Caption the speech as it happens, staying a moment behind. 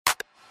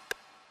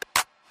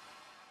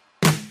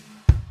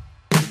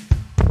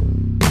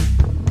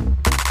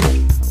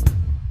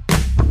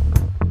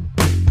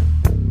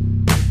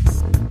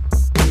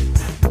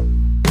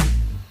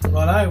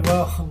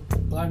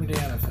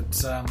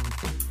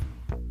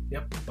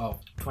Well,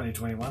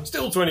 2021.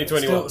 Still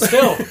 2021.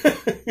 Still.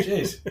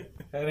 Jeez.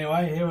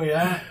 Anyway, here we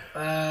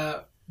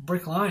are.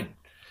 Brick Lane.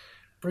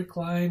 Brick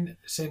Lane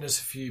sent us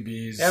a few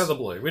beers. Out of the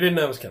blue. We didn't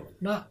know it was coming.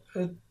 No.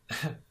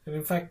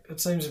 In fact,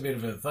 it seems a bit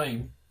of a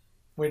theme.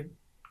 We're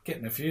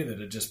getting a few that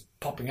are just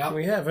popping up.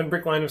 We have, and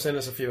Brick Lane have sent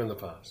us a few in the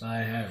past. They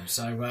have.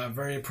 So,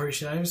 very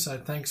appreciative. So,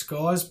 thanks,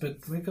 guys.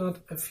 But we got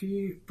a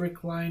few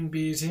Brick Lane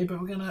beers here, but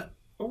we're going to...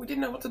 Well, we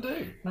didn't know what to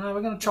do. No,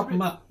 we're going to chop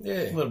them up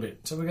a little bit.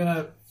 So, we're going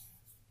to...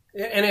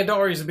 Yeah, and our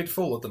diary's a bit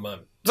full at the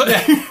moment. So,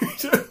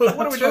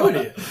 what are we doing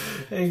here?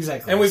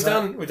 Exactly. And we've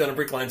done a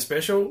Brick Lane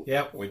special.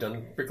 Yep. We've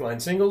done Brick Lane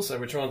singles, so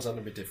we're trying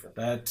something a bit different.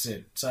 That's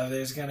it. So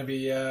there's going to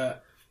be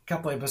a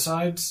couple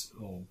episodes,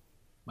 or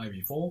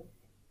maybe 4.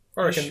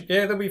 I reckon,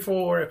 there'll be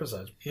 4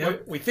 episodes.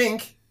 Yep. We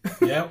think.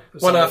 Yep.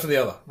 One after the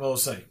other. We'll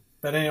see.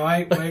 But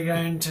anyway, we're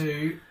going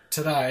to,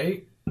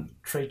 today,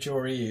 treat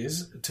your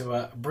ears to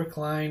a Brick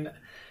Lane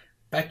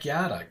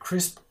Backyarder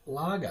Crisp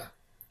Lager.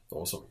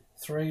 Awesome.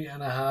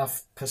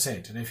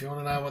 3.5%. And if you want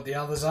to know what the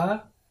others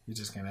are, you're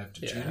just going to have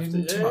to tune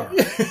in tomorrow.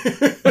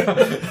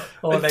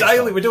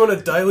 We're doing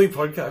a daily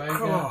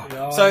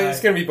podcast. So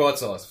it's going to be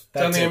bite-sized.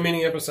 It's only a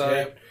mini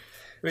episode.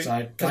 Yep.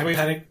 So don't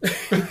panic.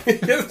 Yeah,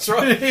 that's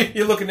right.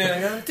 You're looking down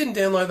and going, I didn't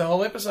download the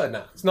whole episode.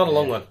 No, it's not a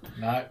long one.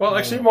 No. Well,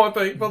 actually, it might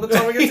be by the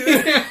time we get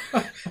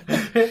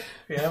to it.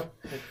 Yep.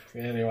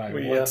 Anyway,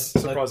 we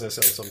surprise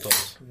ourselves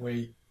sometimes.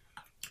 We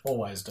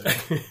always do.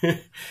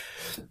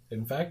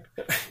 In fact.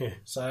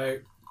 So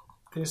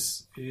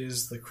this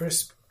is the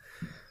Crisp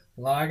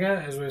Lager,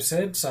 as we've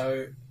said.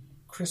 So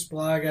Crisp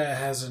Lager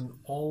has an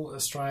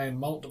all-Australian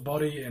malt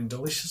body and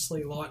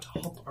deliciously light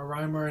hop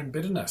aroma and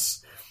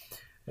bitterness.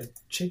 A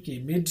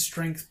cheeky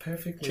mid-strength,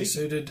 perfectly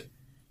suited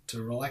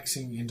to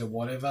relaxing into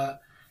whatever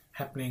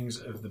happenings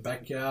of the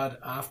backyard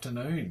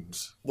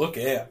afternoons. Look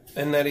out.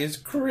 And that is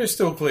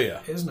crystal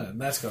clear. Isn't it?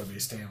 And that's got to be a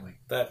Stanley.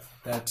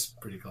 That's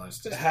pretty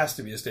close. It has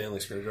to be a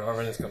Stanley screwdriver,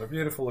 and it's got a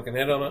beautiful looking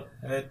head on it.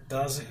 It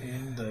does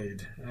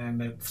indeed.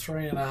 And at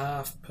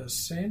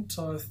 3.5%,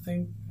 I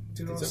think...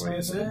 Did I say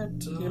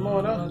that? You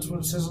might have. That's what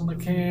it says on the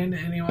can,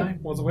 anyway.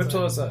 What's the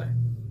website say?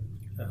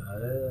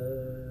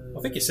 I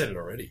think you said it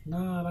already. No,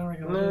 I don't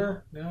reckon I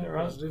did. No,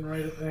 right. I didn't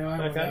read it anyway.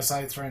 I'm going to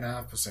say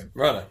 3.5%.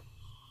 Righto.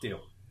 Deal.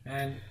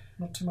 And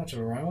not too much of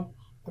aroma,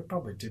 but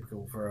probably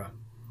typical for a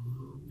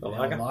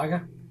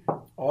lager.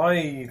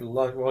 I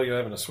like, while you're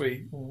having a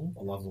sweet,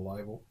 I love the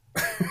label.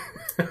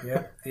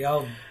 Yeah, the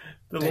old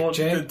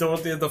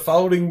the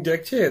folding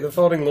deck chair, the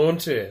folding lawn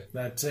chair.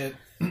 That's it.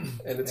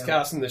 And it's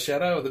casting the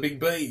shadow of the big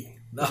B.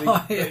 Of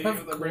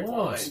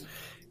course.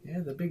 Yeah,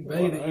 the big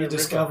B that you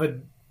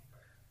discovered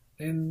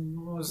in,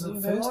 what was it,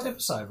 the first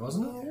episode,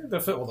 wasn't it? Yeah, the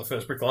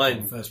first Brick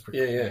Lane.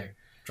 Yeah.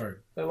 True.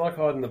 They like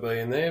hiding the B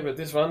in there, but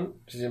this one,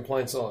 she's in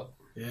plain sight.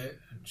 Yeah, it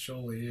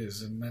surely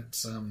is. And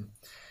that's...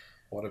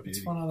 what a beauty.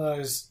 It's one of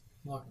those,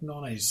 like,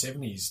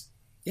 1970s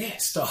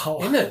style.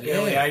 Isn't it?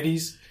 Early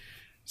 80s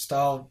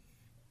style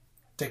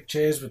deck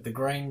chairs with the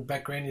green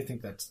background. You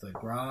think that's the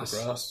grass.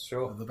 The grass,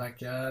 sure. Of the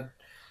backyard.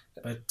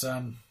 But...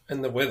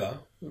 and the weather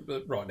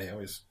right now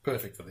is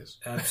perfect for this.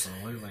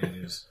 Absolutely it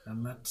is.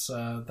 And that's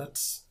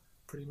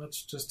pretty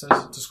much just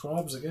as it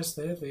describes, I guess,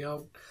 there. The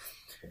old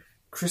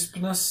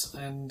crispness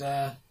and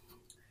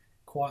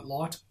quite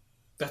light.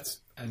 That's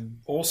and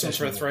awesome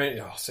for a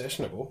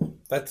sessionable.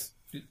 That's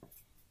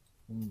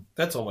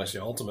almost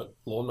the ultimate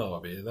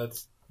lawnmower beer.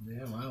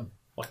 Wow.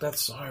 Like,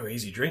 that's so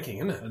easy drinking,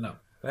 isn't it? No.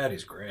 That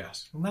is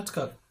grouse. And that's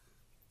got,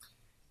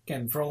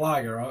 again, for a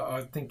lager,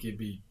 I think you'd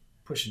be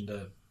pushing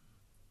to,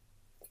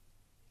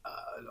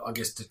 I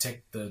guess,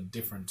 detect the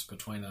difference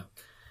between a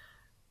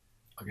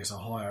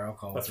higher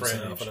alcohol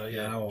percentage, or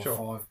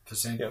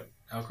 5%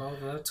 alcohol.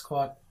 That's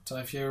quite. So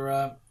if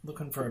you're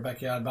looking for a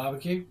backyard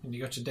barbecue and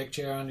you got your deck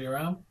chair under your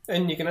arm,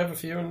 and you can have a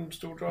few and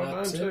still drive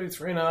home too.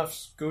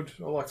 3.5's good.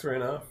 I like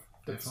 3.5.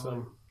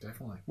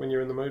 Definitely. When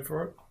you're in the mood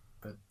for it.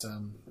 But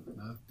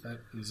no, that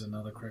is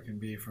another cracking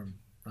beer from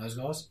those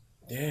guys.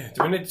 Yeah.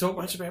 Do we need to talk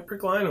much about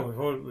Brick Lane,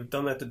 or we've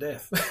done that to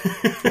death?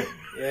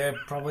 Yeah,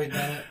 probably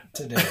done it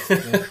to death.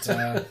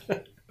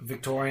 But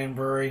Victorian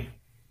brewery,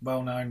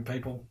 well-known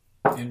people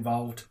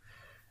involved,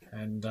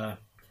 and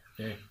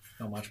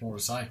not much more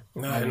to say.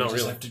 No, Maybe not just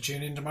really. Have to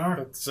tune in tomorrow.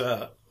 Let's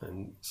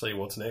and see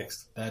what's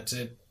next. That's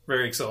it.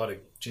 Very exciting.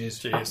 Cheers.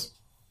 Cheers.